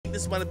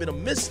this might have been a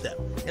misstep.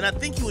 And I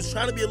think he was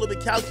trying to be a little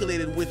bit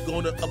calculated with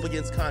going up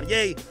against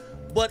Kanye.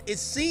 But it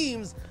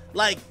seems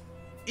like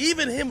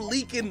even him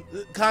leaking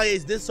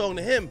Kanye's diss song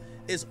to him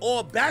is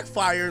all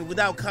backfiring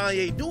without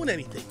Kanye doing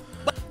anything.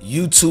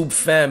 YouTube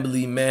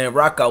family, man,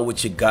 rock out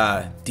with your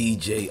guy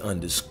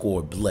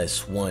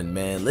DJ_bless1,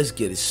 man. Let's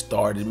get it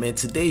started, man.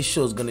 Today's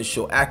show is gonna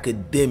show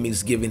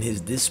Akademiks giving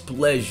his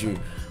displeasure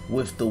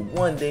with the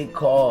one they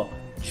call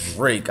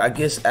Drake. I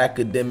guess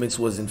Akademiks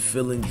wasn't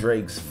feeling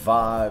Drake's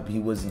vibe. He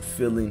wasn't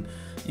feeling,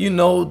 you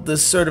know, the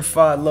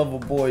Certified Lover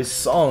Boy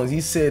songs.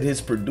 He said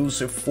his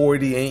producer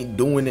 40 ain't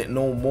doing it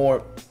no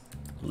more.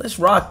 Let's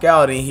rock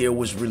out and hear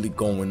what's really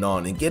going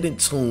on and get in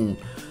tune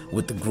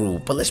with the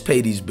groove. But let's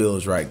pay these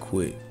bills right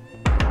quick.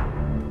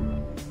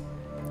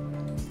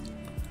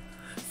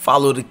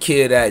 Follow the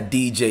kid at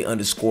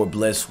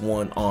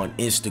DJ_bless1 on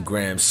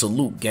Instagram.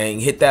 Salute,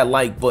 gang. Hit that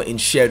like button,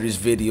 share this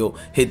video,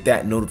 hit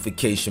that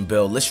notification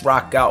bell. Let's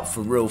rock out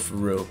for real, for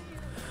real.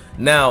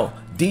 Now,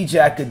 DJ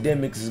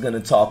Akademiks is going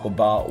to talk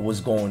about what's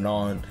going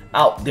on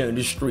out there in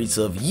the streets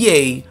of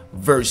Ye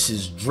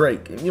versus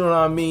Drake. You know what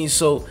I mean?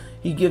 So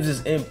he gives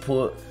his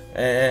input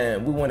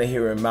and we want to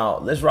hear him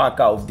out. Let's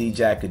rock out with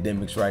DJ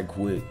Akademiks right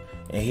quick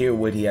and hear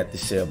what he had to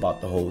say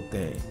about the whole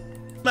thing.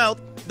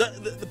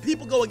 The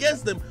people go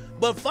against him.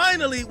 But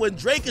finally, when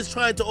Drake is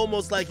trying to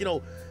almost like, you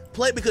know,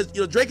 play, because,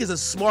 you know, Drake is a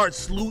smart,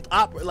 smooth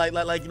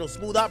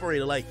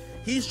operator. Like,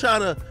 he's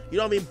trying to, you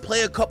know what I mean,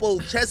 play a couple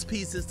chess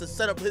pieces to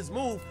set up his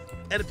move.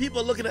 And the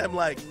people are looking at him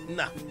like,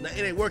 nah,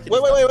 it ain't working.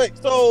 Wait.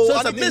 So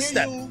it's I a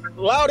misstep. Hear you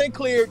loud and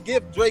clear,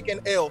 give Drake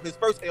an L, his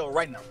first L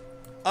right now.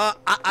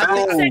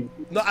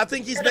 I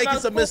think he's making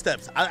some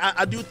missteps.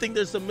 I do think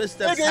there's some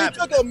missteps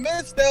happening. He took a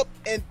misstep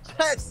and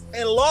checks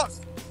and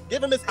lost.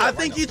 Give him his L. I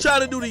think he tried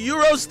to do the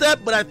Euro step,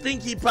 but I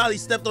think he probably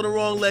stepped on the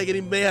wrong leg and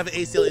he may have an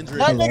ACL injury.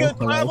 That nigga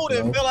traveled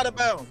and fell out of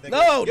bounds. Nigga.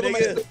 No,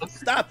 nigga,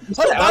 stop.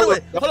 Hold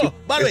on,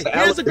 by the way,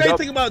 here's the great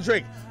thing about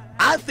Drake.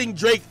 I think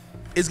Drake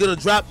is gonna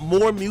drop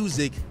more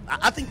music.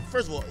 I think,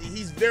 first of all,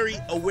 he's very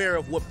aware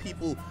of what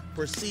people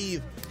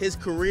perceive his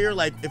career,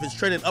 like if it's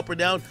trending up or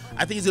down.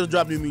 I think he's gonna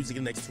drop new music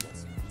in the next 2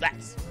 months.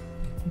 Facts.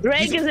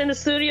 Drake is in the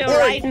studio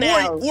right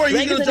now. Or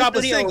he's gonna drop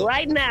a single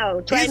right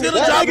now. He's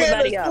gonna drop in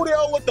the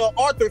studio with the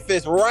Arthur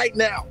fist right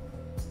now.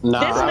 Nah,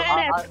 this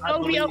man has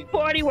OVO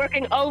 40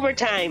 working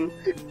overtime.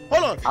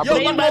 Hold on,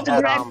 they about to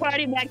drag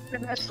party back to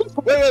the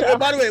wait.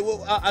 By the way,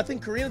 well, I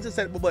think Karina just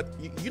said, but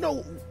you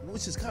know,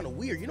 which is kind of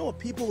weird. You know what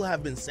people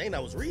have been saying? I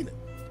was reading.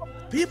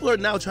 People are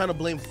now trying to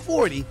blame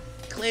 40,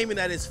 claiming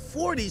that it's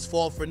 40's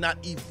fault for not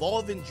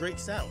evolving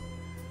Drake's sound.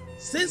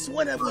 Since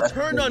when have we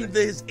turned on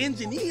his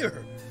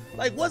engineer?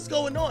 Like, what's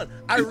going on?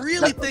 I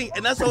really think,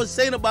 and that's what I was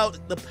saying about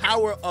the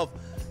power of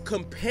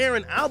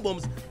comparing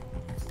albums,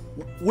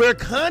 where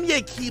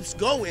Kanye keeps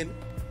going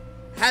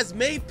has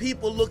made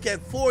people look at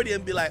 40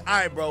 and be like, all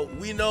right, bro,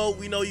 we know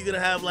you're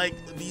gonna have like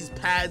these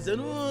pads and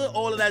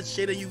all of that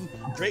shit, and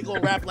Drake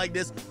gonna rap like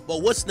this,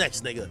 but what's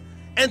next, nigga?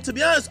 And to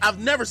be honest, I've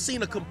never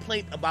seen a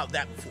complaint about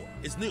that before.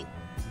 It's new.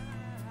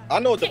 I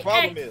know what the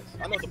problem is.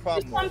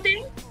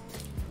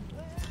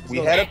 We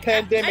had a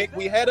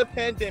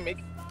pandemic.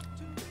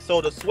 So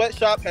the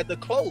sweatshop had to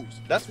close.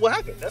 That's what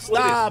happened.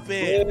 Stop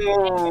it.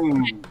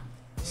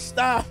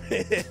 Stop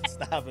it.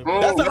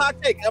 That's a hot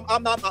take.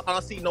 I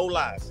see no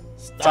lies.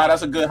 Ty,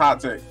 that's a good hot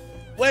take.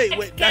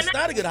 Wait, that's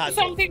not a good hot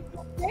take.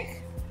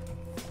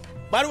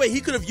 By the way,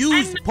 he could have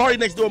used Party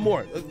Next Door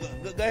more. Go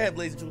ahead,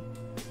 Blaze.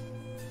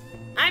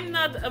 I'm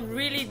not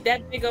really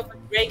that big of a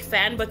Drake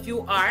fan, but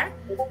you are.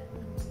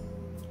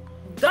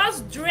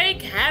 Does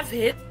Drake have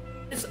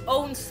his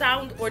own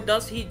sound, or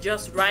does he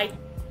just write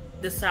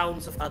the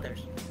sounds of others?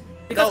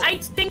 Because I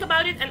think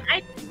about it and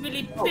I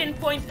really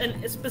pinpoint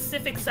a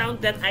specific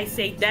sound that I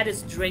say that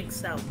is Drake's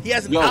sound. He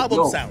has an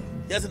album sound.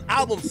 He has an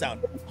album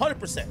sound.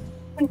 100%.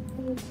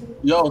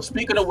 Yo,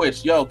 speaking of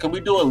which, can we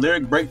do a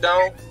lyric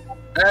breakdown?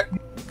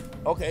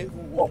 Okay. Okay.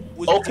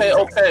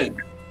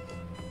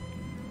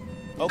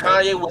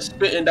 Kanye was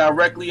spitting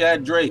directly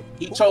at Drake.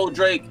 He told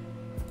Drake.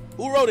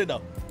 Who wrote it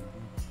though?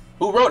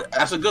 Who wrote it?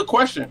 That's a good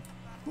question.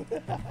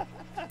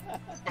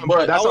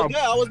 But I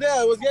was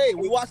there. It was Ye.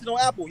 We watched it on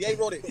Apple. Ye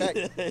wrote it.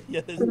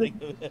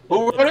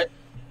 Who wrote it?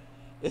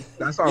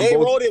 That's Ye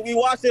wrote it. We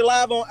watched it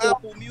live on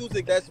Apple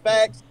Music. That's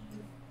facts.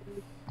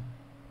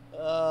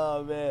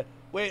 Oh man.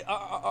 Wait,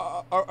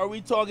 are we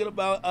talking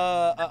about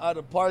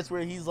the parts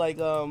where he's like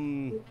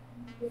oh,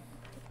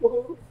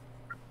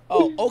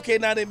 okay,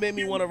 now they made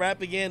me want to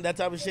rap again, that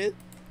type of shit?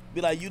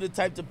 Be like, you the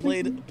type to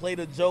play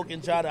the joke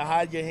and try to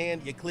hide your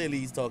hand? Yeah, clearly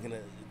he's talking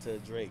to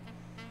Drake.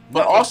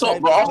 But also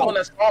on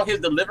that song, his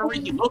delivery,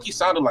 he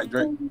sounded like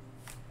Drake.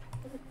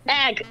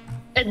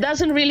 It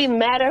doesn't really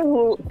matter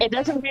who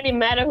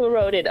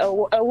wrote it.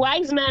 A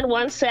wise man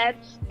once said,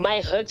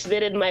 "My hooks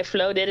did it, my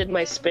flow did it,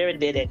 my spirit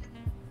did it."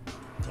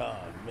 Oh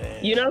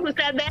man. You know who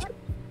said that?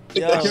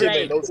 Yo,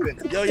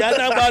 y'all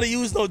not about to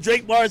use no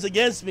Drake bars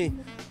against me.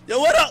 Yo,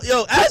 what up?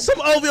 Yo, add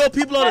some OVO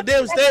people on the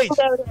damn stage.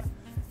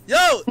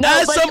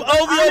 Add some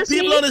OVO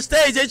people on the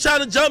stage. They trying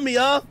to jump me,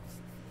 huh?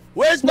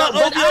 Where's my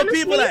OVO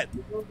people at?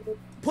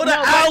 Put an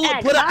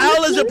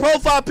owl as your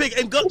profile pic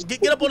and go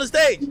get up on the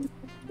stage.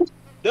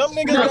 Them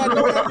niggas got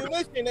no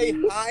ammunition. They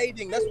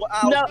hiding. That's what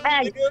owls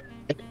do,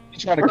 nigga. You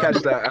trying to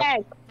catch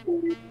that?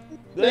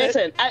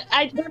 Listen,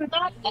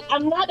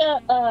 I'm not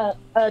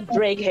a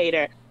Drake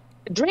hater.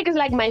 Drake is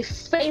like my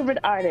favorite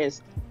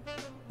artist.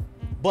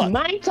 But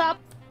my top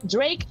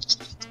Drake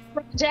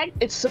project,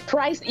 it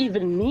surprised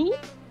even me,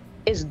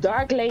 is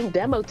Dark Lane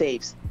demo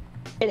tapes.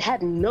 It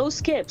had no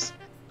skips.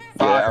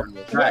 Yeah,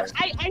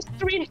 I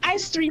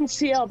streamed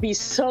CLB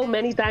so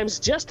many times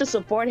just to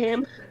support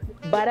him,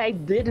 but I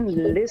didn't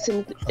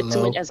listen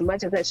to it as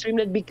much as I streamed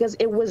it because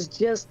it was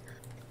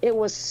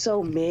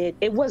so mid.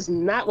 It was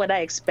not what I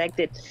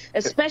expected,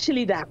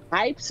 especially the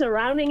hype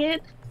surrounding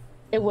it.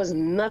 It was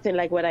nothing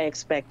like what I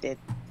expected.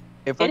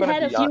 It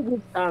had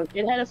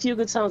a few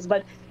good songs,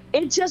 but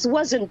it just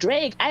wasn't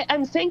Drake.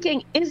 I'm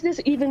thinking, is this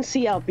even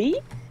CLB?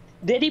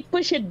 Did he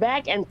push it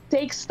back and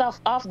take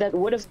stuff off that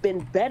would have been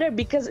better?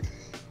 Because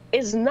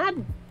it's not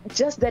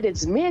just that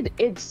it's mid,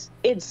 it's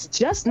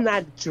just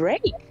not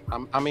Drake.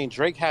 I mean,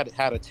 Drake had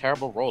a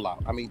terrible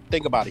rollout. I mean,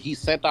 think about it. He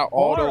sent out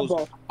all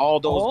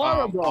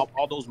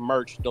those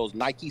merch, those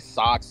Nike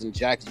socks and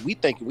jackets. We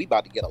thinking we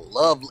about to get a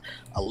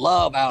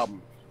love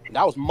album.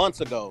 That was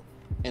months ago.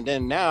 And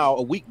then now,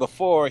 a week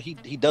before, he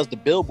does the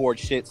Billboard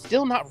shit.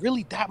 Still not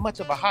really that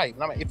much of a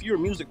hype. I mean, if you're a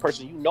music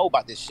person, you know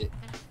about this shit.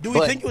 Do we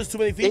think it was too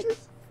many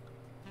features?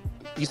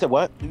 You said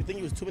what? Do you think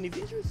it was too many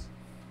features?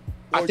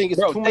 I think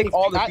it's too many. Take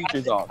all the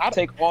features off.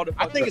 Take all the.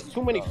 I think it's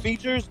too many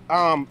features.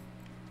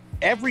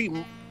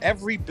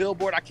 Every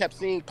billboard I kept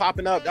seeing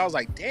popping up, I was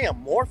like, damn,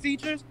 more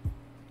features.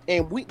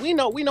 And we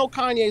know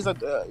Kanye's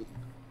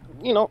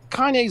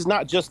Kanye's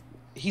not just,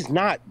 he's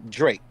not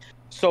Drake,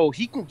 so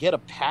he can get a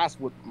pass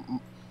with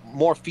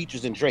more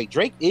features than Drake.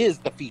 Drake is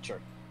the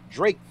feature.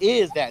 Drake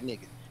is that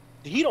nigga.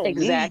 He don't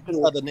need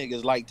other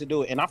niggas like to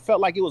do it. And I felt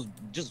like it was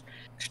just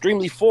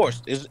extremely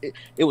forced.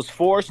 It was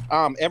forced.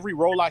 Every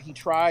rollout he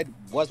tried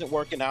wasn't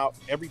working out.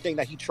 Everything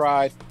that he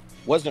tried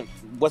wasn't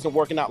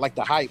working out like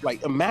the hype.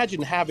 Like,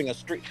 imagine having a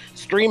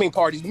streaming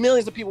parties,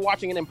 millions of people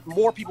watching, and then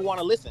more people want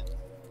to listen.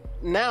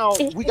 Now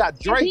we got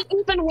Drake he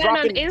even went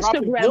on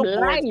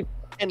Instagram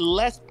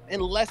live,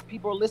 and less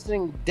people are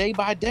listening day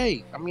by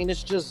day. I mean,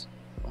 it's just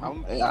I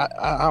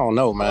don't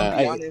know, man. To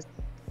be honest,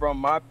 from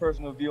my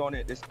personal view on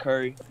it, this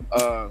Curry.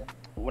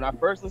 When I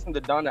first listened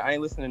to Donda, I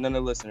ain't listening to none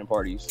of the listening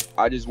parties.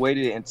 I just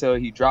waited until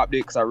he dropped it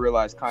because I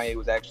realized Kanye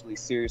was actually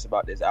serious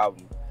about this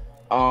album.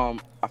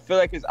 I feel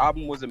like his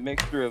album was a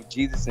mixture of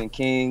Jesus and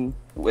King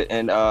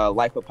and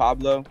Life of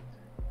Pablo.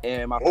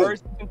 And my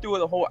first listen through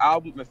the whole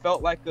album, it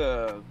felt like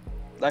an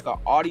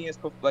audience,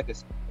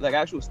 like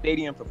actual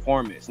stadium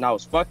performance, and I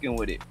was fucking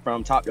with it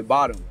from top to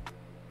bottom.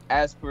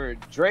 As for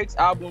Drake's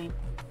album,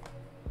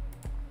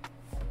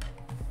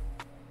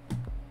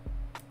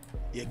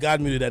 yeah,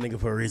 God muted that nigga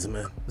for a reason,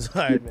 man.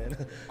 Sorry, man.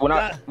 When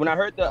I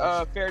heard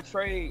the Fair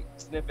Trade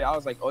snippet, I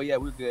was like, oh yeah,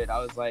 we're good. I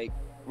was like,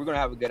 we're gonna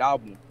have a good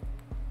album.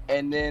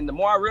 And then the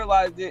more I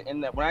realized it,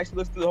 and that when I actually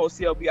listened to the whole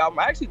CLB album,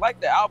 I actually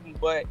liked the album,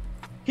 but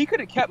he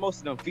could have kept most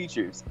of them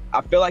features.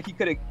 I feel like he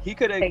could have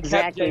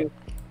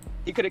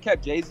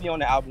kept Jay-Z on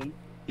the album.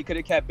 He could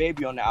have kept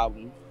Baby on the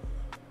album.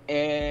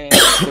 And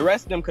the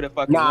rest of them could have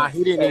fucking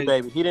he didn't need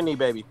Baby. He didn't need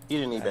Baby. He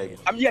didn't need Baby.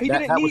 I mean, yeah, he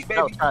didn't need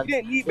Baby. Don't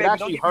get me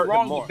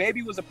wrong.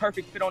 Baby was a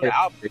perfect fit on the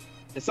album.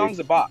 The song's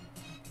a bop.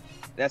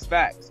 That's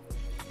facts.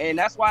 And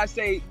that's why I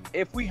say,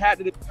 if we had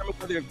to determine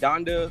whether if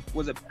Donda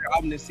was a better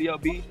album than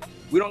CLB,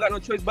 we don't got no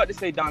choice but to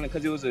say Donda,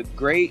 because it was a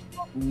great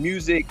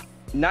music,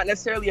 not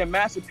necessarily a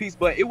masterpiece,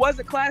 but it was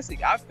a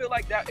classic. I feel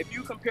like that if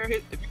you compare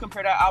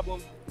that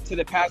album to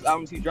the past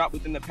albums he dropped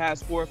within the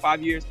past 4 or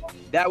 5 years,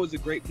 that was a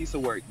great piece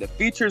of work. The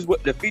features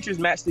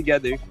matched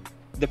together.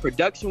 The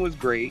production was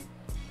great.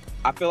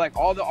 I feel like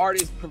all the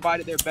artists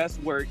provided their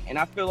best work, and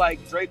I feel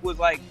like Drake was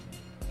like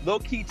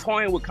low-key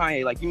toying with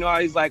Kanye. Like, you know how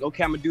he's like,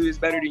 okay, I'm gonna do this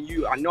better than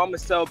you. I know I'm gonna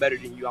sell better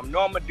than you. I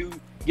know I'm gonna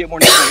get more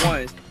number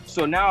ones.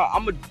 So now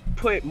I'm gonna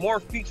put more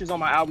features on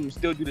my album and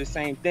still do the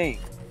same thing.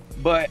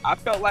 But I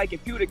felt like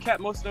if he would have kept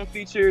most of them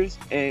features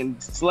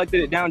and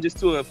selected it down just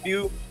to a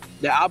few,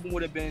 the album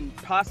would have been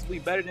possibly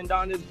better than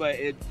Donda's, but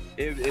it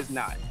is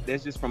not.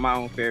 That's just from my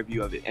own fair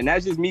view of it. And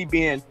that's just me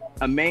being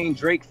a main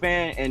Drake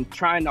fan and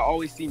trying to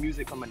always see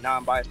music from a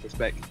non-biased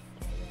perspective.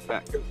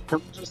 Fact. Can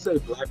we just say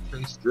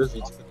Blackface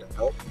Drizzy took a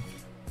help?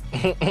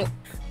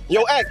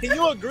 Yo, Act, can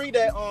you agree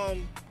that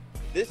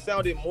this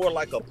sounded more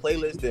like a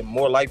playlist than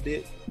More Life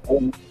did?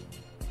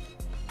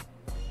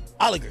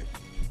 I'll agree.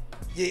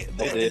 Yeah,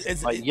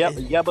 it's like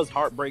Yebba's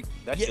Heartbreak.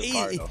 That shit's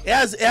hard, though.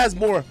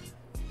 It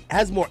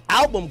has more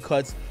album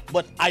cuts,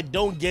 but I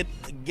don't get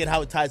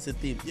how it ties to the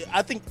theme.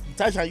 I think,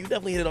 Tyshawn, you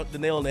definitely hit the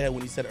nail on the head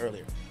when you said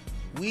earlier.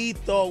 We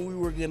thought we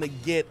were gonna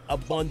get a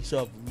bunch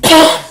of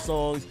love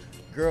songs,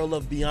 Girl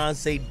of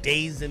Beyonce,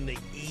 Days in the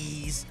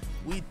East.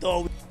 We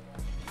thought.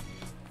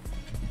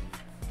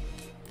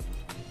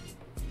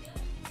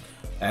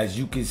 As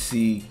you can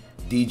see,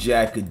 DJ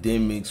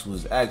Akademiks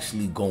was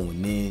actually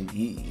going in.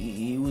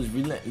 He was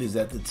relentless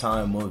at the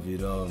time of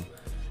it.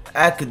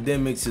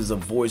 Akademiks is a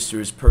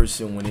boisterous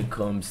person when it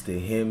comes to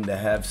him to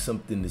have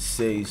something to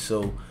say.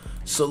 So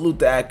salute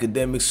to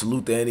Akademiks,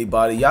 salute to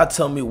anybody. Y'all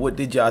tell me, what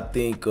did y'all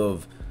think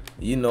of,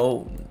 you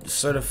know,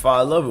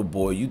 Certified Lover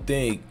Boy? You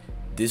think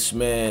this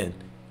man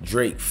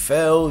Drake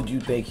failed? You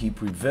think he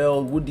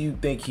prevailed? What do you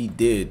think he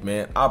did,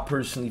 man? I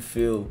personally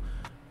feel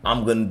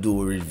I'm gonna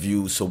do a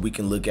review so we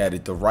can look at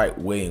it the right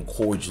way and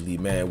cordially,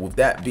 man. With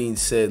that being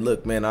said,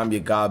 look, man, I'm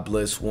your God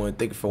Bless One.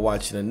 Thank you for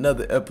watching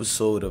another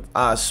episode of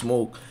I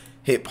Smoke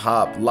Hip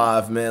Hop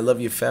Live, man.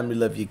 Love your family,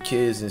 love your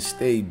kids, and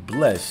stay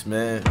blessed,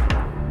 man.